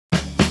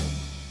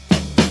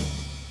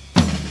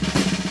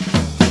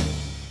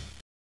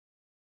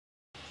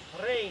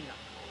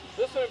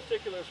This one in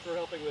particular is for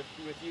helping with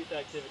youth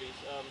activities,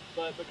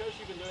 but because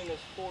you've been doing this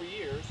 4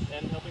 years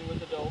and helping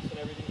with adults and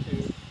everything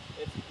too,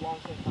 it's long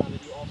since time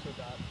that you also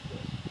got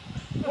this.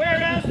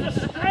 Whereas the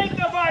strength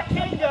of our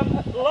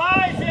kingdom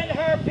lies in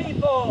her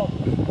people,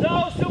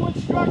 those who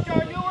instruct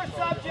our newer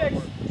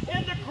subjects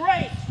in the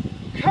grace,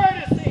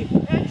 courtesy,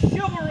 and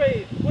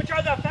chivalry, which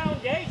are the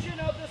foundation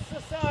of the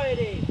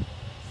society,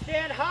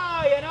 stand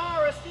high in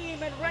our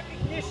esteem and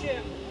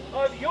recognition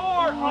of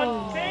your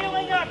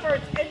unfailing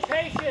efforts and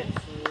patience,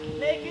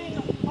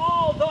 making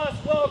all thus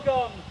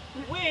welcome.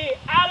 We,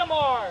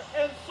 Adamar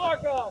and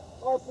Sorka,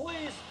 are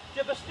pleased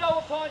to bestow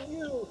upon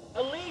you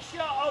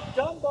Alicia of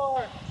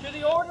Dunbar to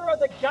the order of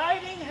the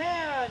Guiding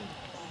Hand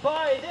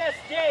by this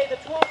day, the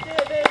 12th day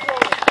of April.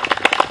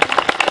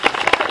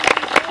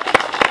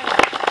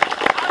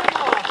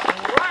 Adamar,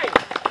 right,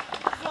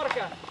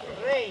 Sorka,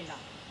 Reina.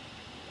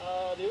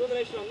 The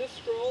illumination on this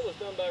scroll was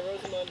done by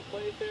Rosamund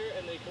Playfair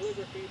and the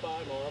calligraphy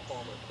by Maura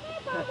Palmer.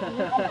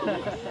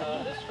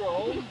 This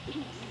scroll,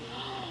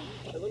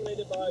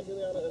 illuminated by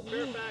Juliana of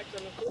Fairfax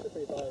and the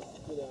calligraphy by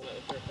Juliana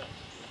of Fairfax.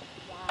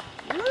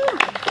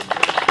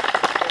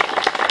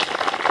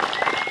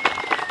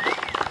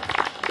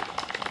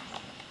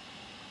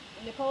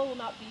 Nicole will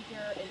not be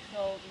here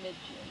until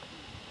mid-June.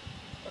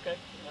 Okay.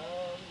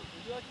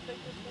 Would you like to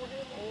take this for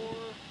him,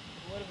 or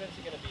what events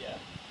are you going to be at?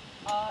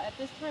 At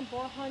this time,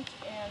 Boar Hunt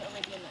and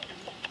Arabian Nights.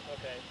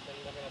 Okay, then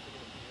I'm going to have to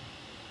give it to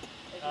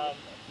you.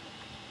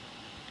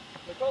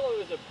 Nicolo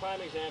is a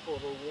prime example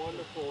of a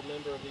wonderful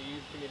member of the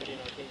youth community in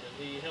our kingdom.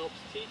 He helps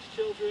teach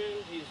children,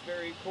 he's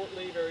very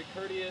courtly, very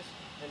courteous,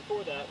 and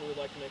for that we would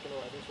like to make him a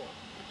rising swan.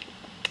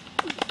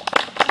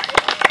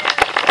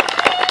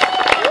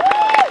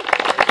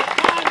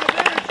 Time of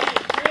energy,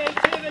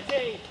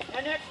 creativity,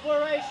 and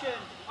exploration,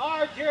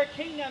 our dear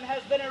kingdom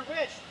has been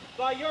enriched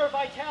by your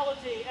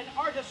vitality and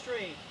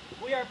artistry.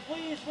 We are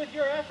pleased with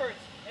your efforts,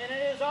 and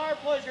it is our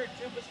pleasure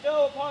to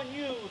bestow upon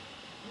you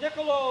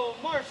Niccolo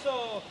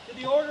Marso to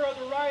the Order of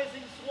the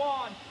Rising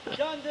Swan,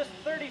 done this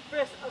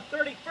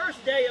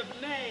 31st day of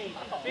May,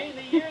 being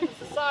the year of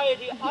the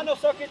Society Anno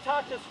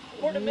Societatis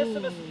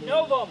Fortimissimus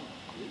Novum.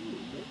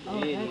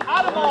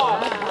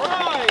 Adamar,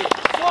 Roy,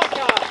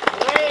 Soka,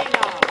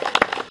 Reina.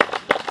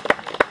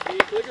 The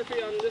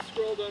calligraphy on this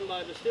scroll done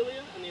by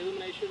Bastilia, and the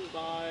illumination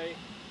by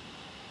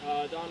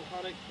Don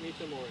Honick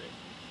Mitamori.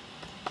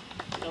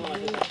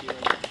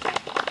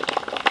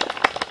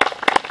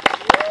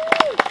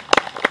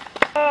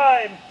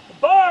 I'm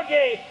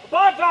Borgi,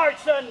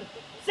 Bodvardsson,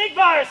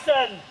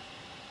 Sigvarsson,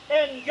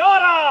 and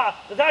Yora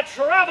the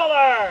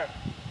Traveler.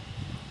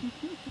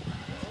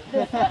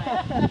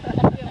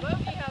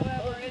 Bogey,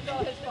 however, it's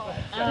all his fault.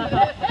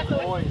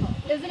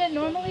 Isn't it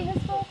normally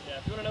his fault? Yeah,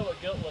 if you want to know what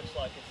guilt looks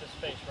like, it's this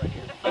face right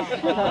here. I want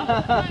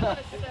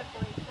to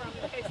separate from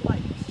in case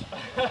lights.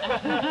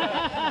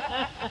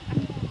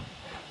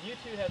 You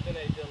two have been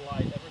a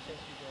delight ever since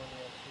you joined the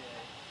LCA.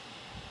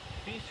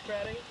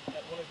 Feast-cratting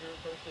at one of your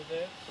first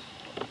events,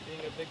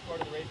 being a big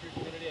part of the Rapier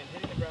community, and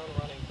hitting the ground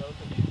running, both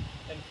of you.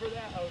 And for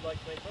that, I would like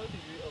to make both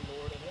of you a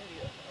Lord and Lady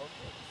of our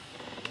church.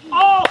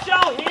 All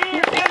shall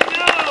hear and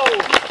know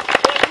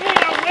that we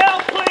are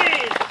well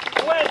pleased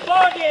with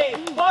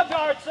Borgi,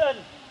 Bodvardsson,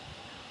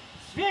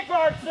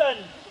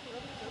 Sigvarsson,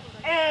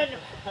 and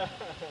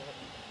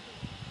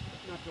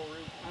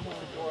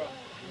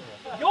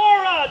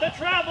Yora the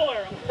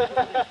Traveler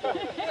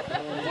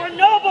for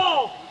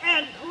noble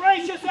and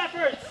gracious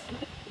efforts.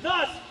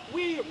 Thus,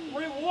 we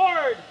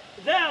reward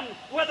them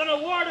with an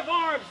award of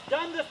arms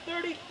done the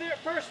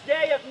 31st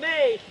day of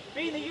May,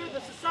 being the year of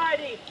the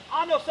Society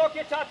Anno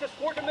Societatis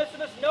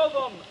Fortimissimus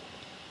Novum.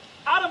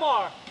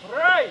 Adamar,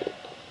 Rei,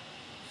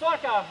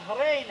 Sorka,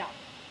 Reina.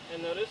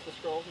 And notice the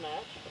scrolls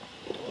match.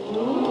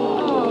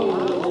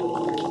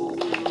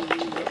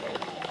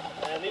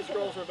 And these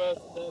scrolls were both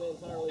done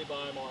entirely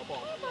by Maura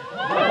Palmer.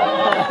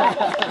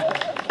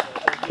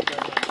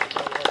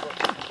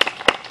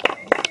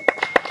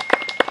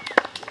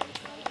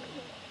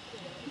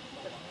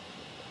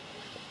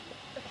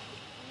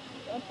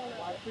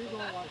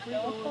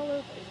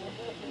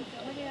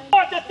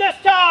 Forth at this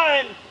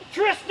time,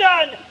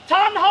 Tristan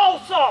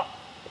Tannhauser.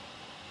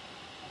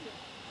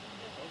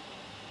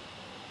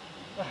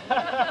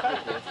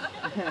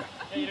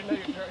 Yeah, you didn't know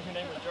your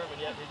name was German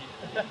yet, did you?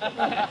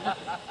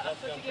 That's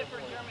what you get for a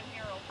German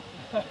hero.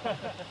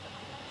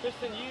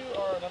 Tristan, you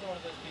are another one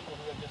of those people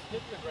who have just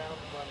hit the ground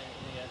running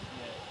in the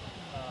SCA.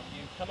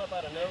 You've come up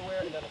out of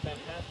nowhere and done a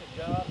fantastic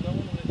job. No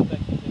one would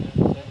expect you to do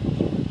the same.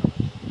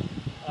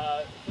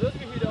 For those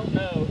of you who don't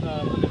know,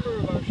 a member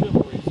of our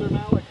chivalry, Sir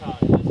Malachi,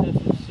 has had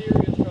some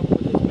serious trouble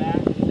with his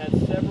back and has had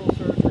several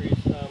surgeries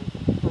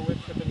for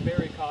which have been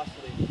very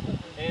costly.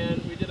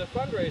 And we did a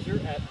fundraiser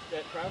at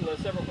Crown,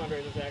 several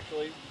fundraisers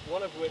actually,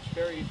 one of which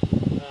very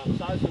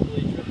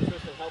sizably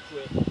Tristan helped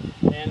with,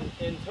 and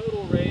in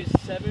total raised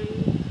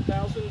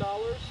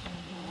 $7,000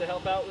 to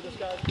help out with this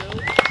guy's bill.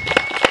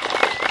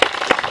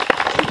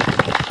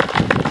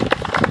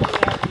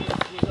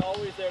 He's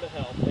always there to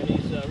help, and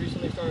he's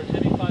recently started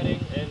heavy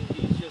fighting, and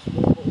he's just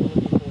what we're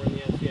looking for in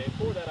the SCA.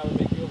 For that, I would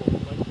make you a Lord.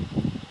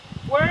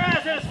 Whereas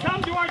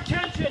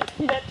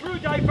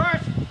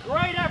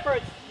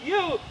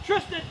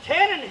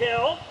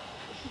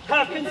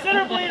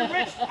considerably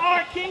enriched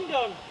our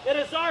kingdom, it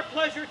is our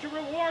pleasure to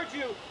reward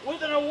you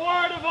with an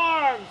award of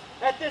arms.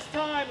 At this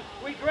time,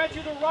 we grant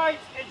you the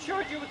rights and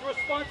charge you with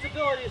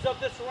responsibilities of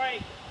this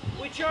rank.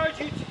 We charge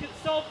you to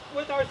consult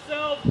with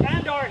ourselves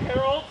and our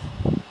heralds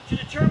to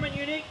determine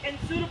unique and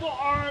suitable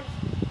arms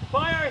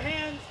by our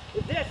hands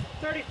this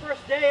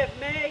 31st day of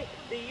May,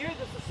 the year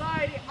the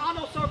Society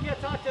Anno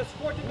Societatis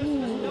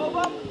Fortissimus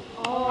Novum,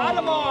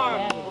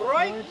 Adamar,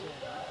 Roy,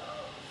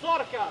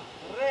 Sorca,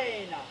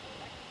 Reina.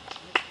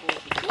 And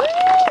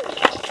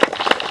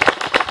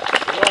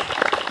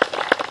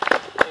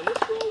this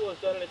scroll was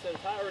done in its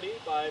entirety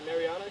by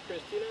Mariana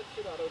Cristina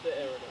Tirado de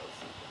Aragonés.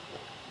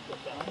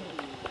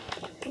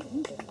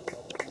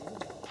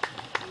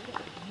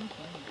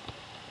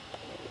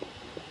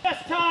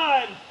 This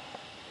time,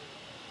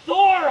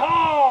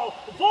 Thorhall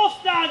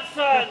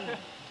Volstanson.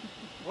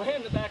 Way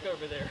in the back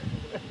over there.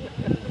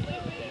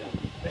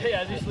 Hey,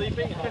 is he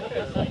sleeping?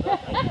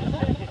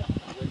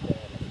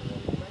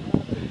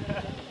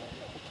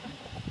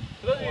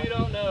 For those of you who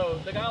don't know,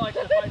 the guy likes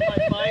to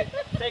fight,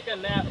 take a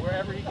nap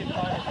wherever he can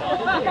find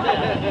himself,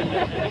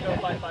 and then go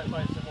fight some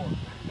more.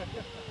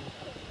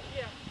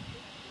 Yeah.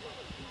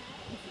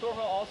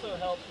 Thorhall also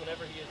helps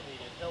whenever he is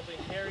needed, helping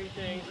carry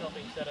things,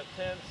 helping set up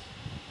tents.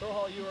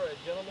 Thorhall, you are a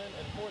gentleman,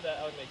 and for that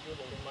I would make you a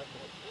lord of my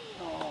court.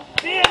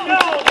 Be it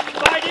known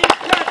by these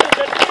presents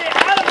that we,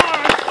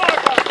 Adamar and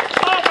Sarka,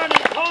 sovereign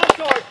and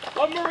consort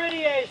of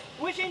Meridies,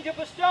 wishing to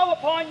bestow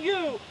upon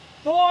you,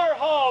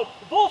 Thorhall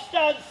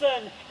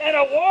Volstanson, an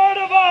award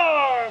of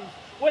arms,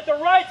 with the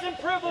rights and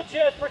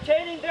privileges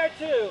pertaining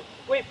thereto.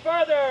 We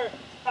further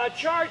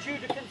charge you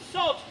to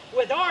consult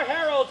with our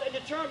heralds and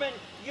determine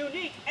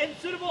unique and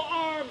suitable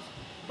arms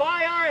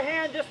by our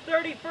hand this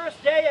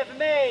 31st day of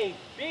May,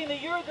 being the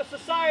year of the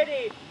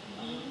Society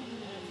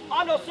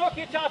Anno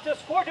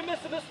Societatis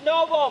Fortissimus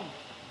Novum,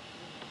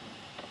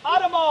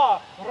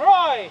 Adamar,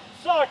 Roy,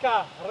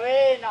 Sorca,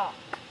 Reina.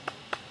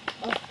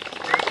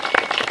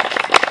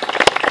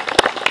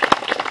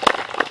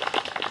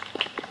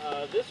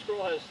 This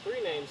scroll has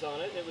 3 names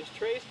on it. It was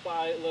traced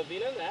by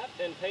Lavina Knapp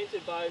and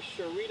painted by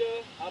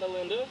Sharita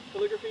Adelinda,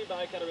 calligraphy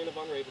by Katarina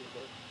von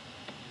Ravensburg.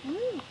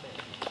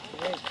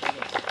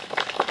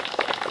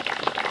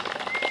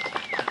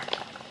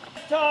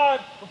 This time,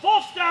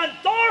 Wolfstand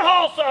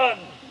Thorhalson.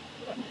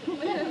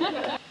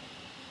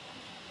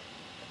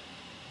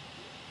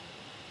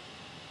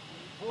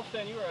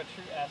 Wolfstand, you are a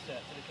true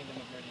asset to the Kingdom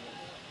of Meridians.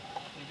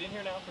 You've been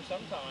here now for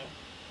some time,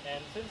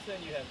 and since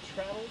then you have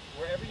traveled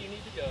wherever you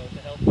need to go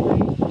to help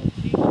train,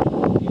 teach, you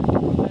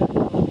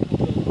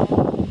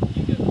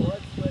give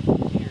blood, sweat, and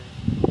tears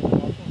to the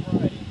martial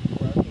variety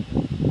for our kingdom.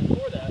 And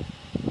for that,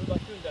 we would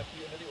like to induct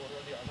you into the Order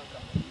of the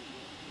Armagnac.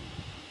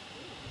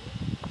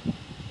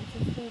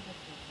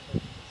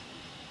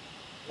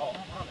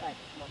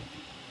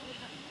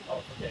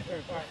 Oh, okay.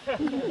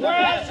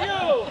 Whereas you,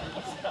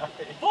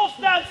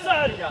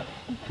 Volstanson,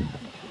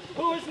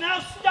 who is now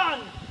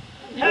stunned,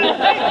 have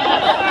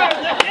faithfully served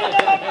the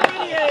Kingdom of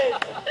Meridies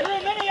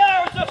through many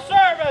hours of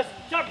service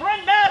to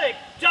Bryn Maddox,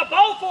 to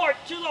Beaufort,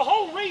 to the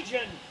whole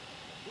region.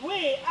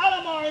 We,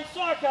 Adamar and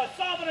Sarka,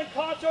 sovereign and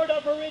consort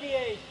of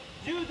Meridies,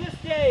 do this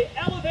day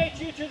elevate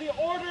you to the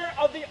Order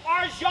of the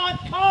Argent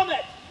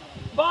Comet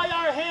by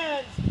our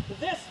hands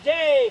this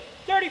day,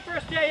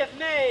 31st day of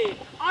May,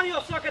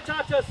 Anno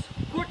Societatis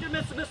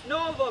Fortissimus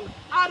Novum,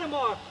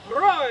 Adamar,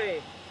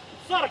 Roy,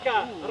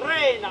 Sorca,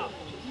 Reina.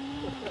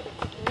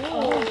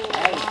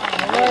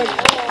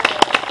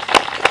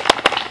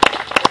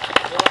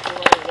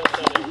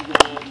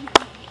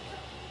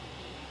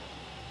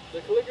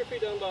 The calligraphy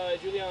done by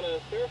Juliana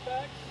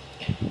Fairfax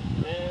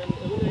and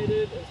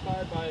illuminated,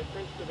 inspired by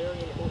French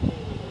Bavarian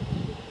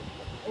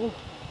 1400.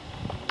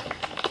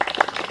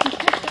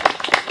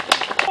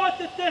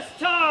 Fourth at this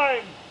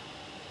time,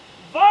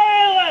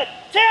 Violet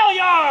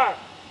Taylor.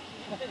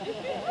 I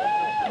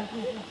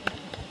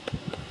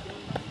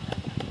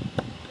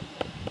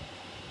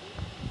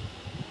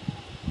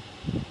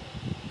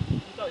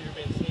thought you were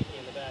being sneaky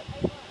in the back.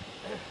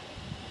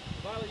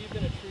 Violet, you've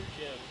been a true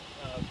gem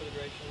for the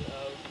duration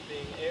of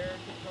being heir to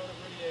the throne of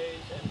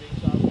Meridies and being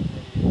sovereign of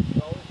Meridies.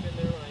 You've always been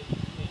there when I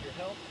need your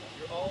help.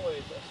 You're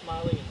always a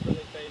smiling and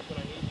friendly face when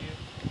I need you.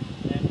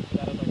 And for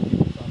that, I'd like to give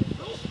you a sovereign.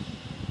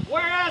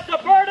 Whereas the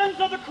burdens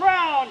of the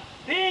crown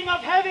being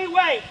of heavy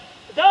weight,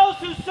 those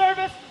whose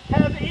service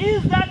have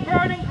eased that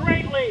burden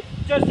greatly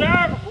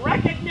deserve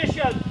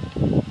recognition.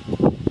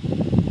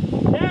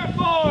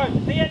 Therefore,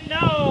 be it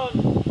known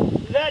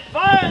that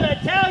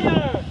Violet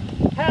Taylor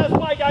has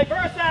by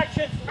diverse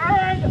actions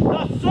earned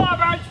the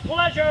sovereign's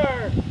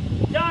pleasure.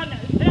 Done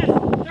this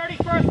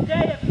 31st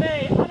day of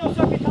May, Anno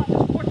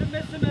Societatis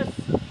Fortissimus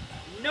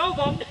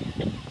Novum,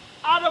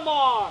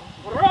 Adamar,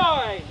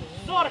 Roy,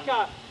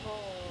 Sorca.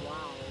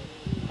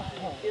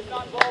 Is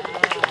not involved.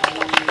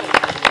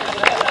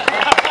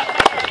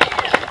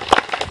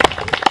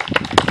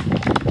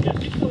 Yes,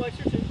 she still likes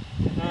her too.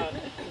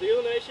 The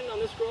illumination on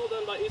this scroll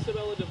done by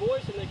Isabella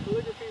DeVois and the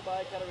calligraphy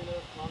by Katarina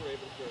von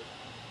Ravensburg.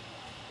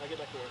 Now get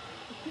back to work.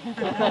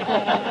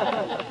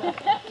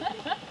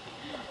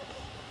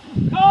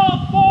 Call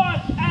for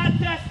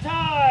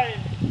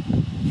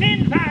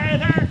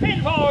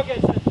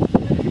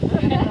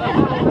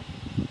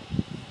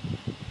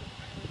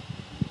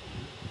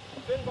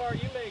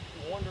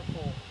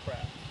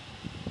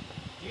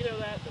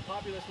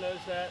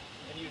practiced that,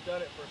 and you've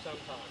done it for some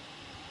time.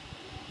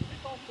 Would you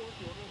call forth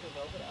the order of the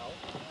Velvet Owl?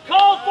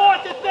 Call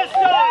forth at this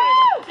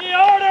time the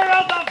Order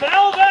of the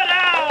Velvet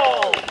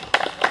Owl!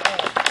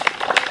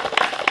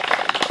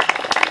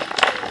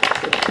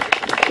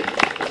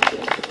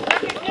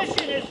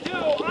 Recognition is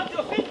due unto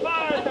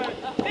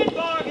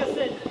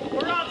Finnbargerson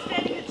for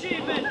outstanding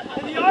achievement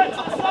in the arts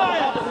and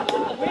science.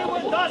 We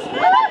would thus name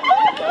him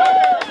the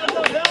Order of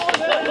the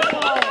Velvet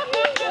Owl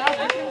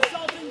after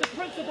consulting the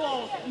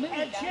principles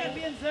and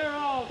champions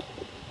thereof.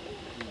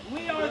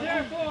 We are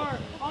therefore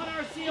on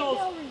our seals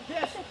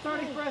this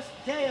 31st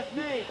day of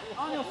May,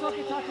 Anno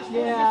Sokitatis in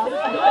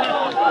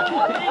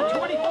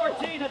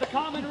 2014 at the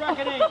Common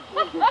Reckoning.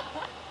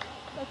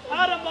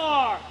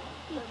 Adamar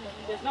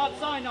is not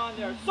signed on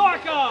there.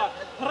 Sarka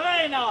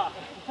Reina.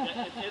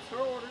 It's her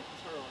order.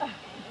 It's her order.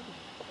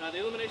 The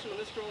illumination on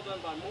this scroll done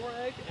by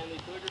Morag, and the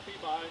calligraphy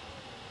by...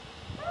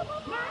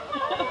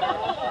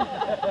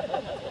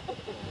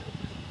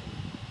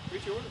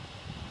 Reach your order.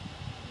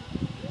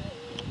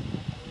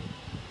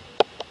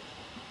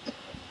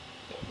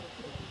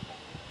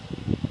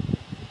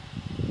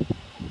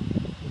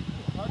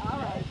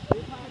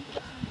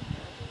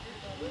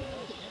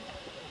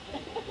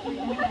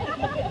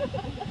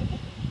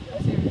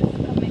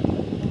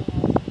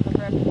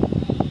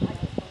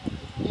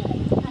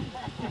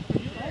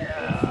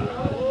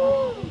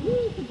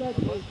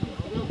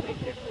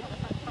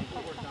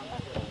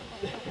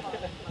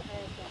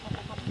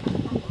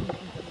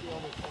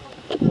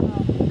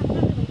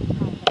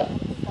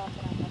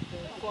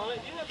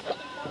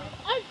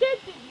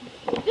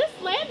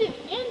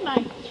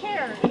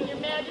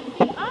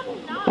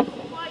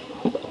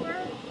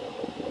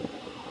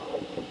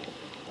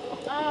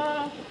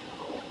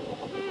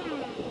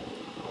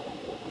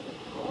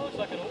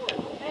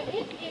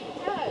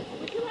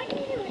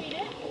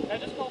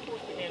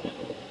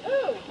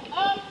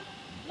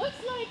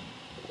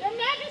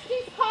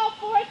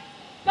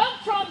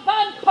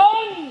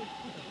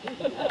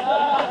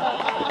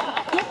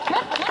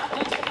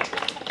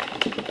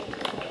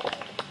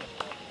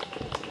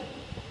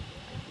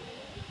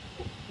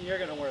 You're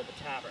going to wear the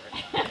tabard.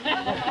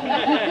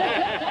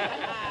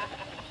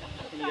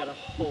 And you got to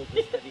hold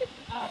this heavy.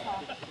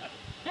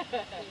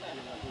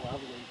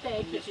 Lovely.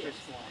 Thank you. Mistress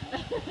Swan.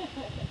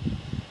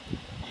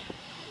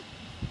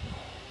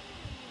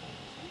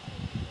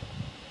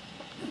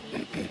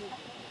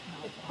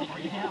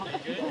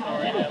 Good?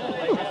 Sorry.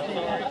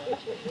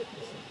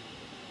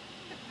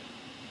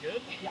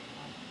 Good? Yeah.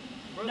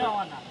 Brother? No,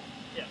 I'm not.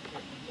 Yeah.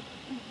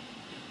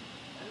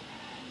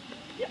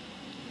 Yeah.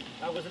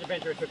 I was an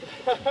adventurer. Took an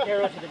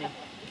arrow to the knee.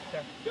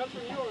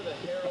 Guntram, you are the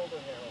herald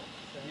of heralds.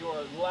 You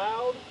are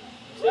loud,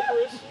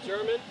 vociferous,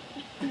 German.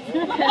 You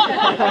do a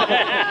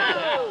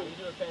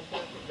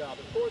fantastic job.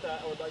 Before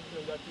that, I would like to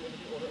induct you into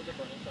the Order of the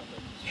Burning Trumpet.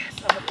 Yes,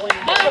 I'm a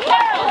flaming. The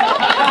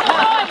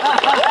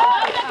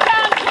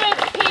crown to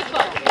its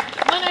people.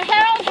 When a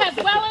herald has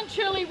well and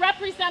truly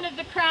represented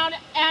the crown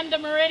and the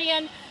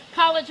Meridian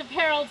College of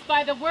Heralds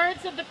by the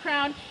words of the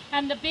crown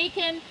and the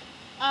beacon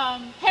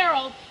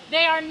herald,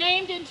 they are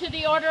named into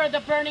the Order of the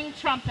Burning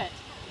Trumpet.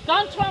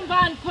 Guntram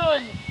van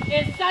Pun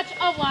is such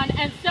a one,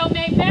 and so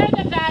may bear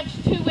the badge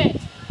to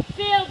it,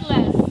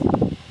 fieldless,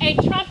 a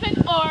trumpet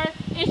or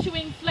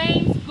issuing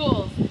flames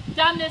gules,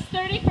 done this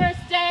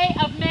 31st day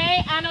of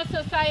May, Anno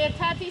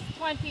Societatis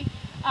 20,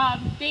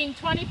 being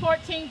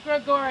 2014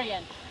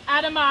 Gregorian.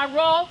 Adamar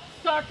roll,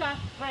 Sorka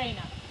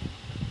Reina.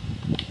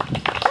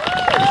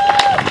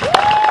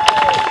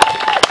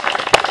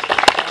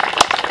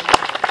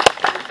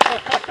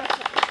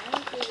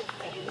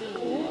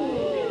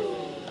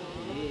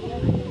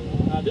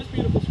 This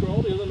beautiful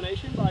scroll, the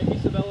illumination by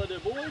Isabella de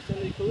Bois,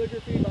 and the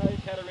calligraphy by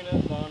Katarina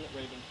von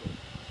Ravenswood.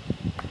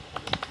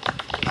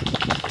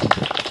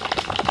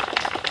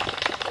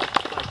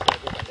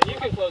 And you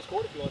can close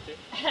court if you want to.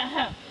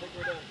 I think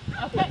we're done.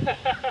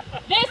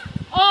 Okay.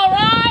 All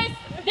rise.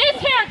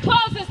 This here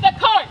closes the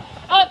court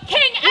of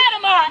King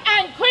Adamar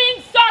and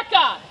Queen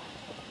Sarka.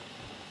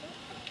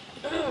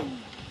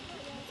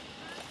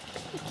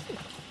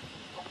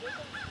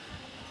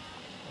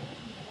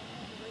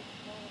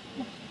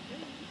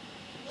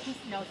 He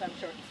knows I'm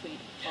short and sweet.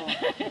 Oh.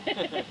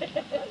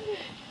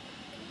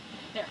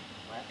 There.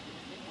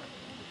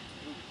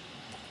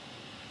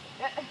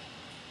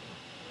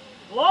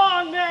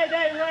 Long may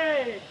they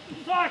reign,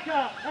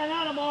 Sarka and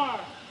Adamar,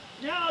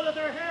 now that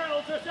their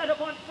heralds are set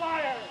upon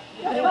fire.